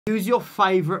Who's your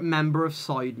favourite member of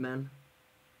Sidemen?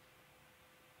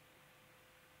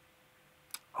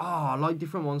 Oh, I like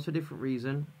different ones for different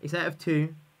reason. It's out of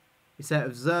two. It's out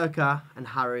of Zerka and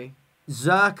Harry.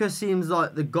 Zerka seems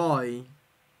like the guy.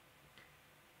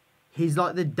 He's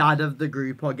like the dad of the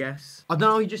group, I guess. I don't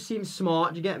know, he just seems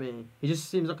smart, do you get me? He just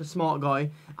seems like a smart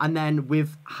guy. And then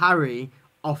with Harry,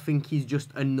 I think he's just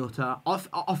a nutter.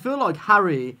 I feel like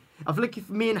Harry... I feel like if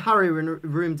me and Harry were in a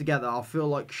room together, I feel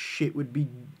like shit would be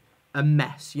a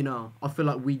mess, you know? I feel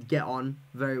like we'd get on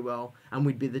very well. And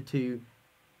we'd be the two...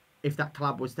 If that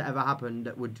collab was to ever happen,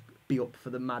 that would be up for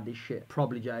the maddest shit.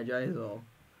 Probably JJ as well.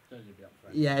 JJ would be up for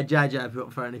anything. Yeah, JJ would be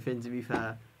up for anything, to be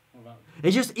fair.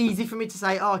 It's just easy for me to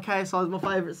say, oh, KSI is my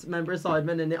favourite member of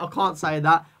Sidemen, and I can't say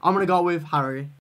that. I'm going to go with Harry.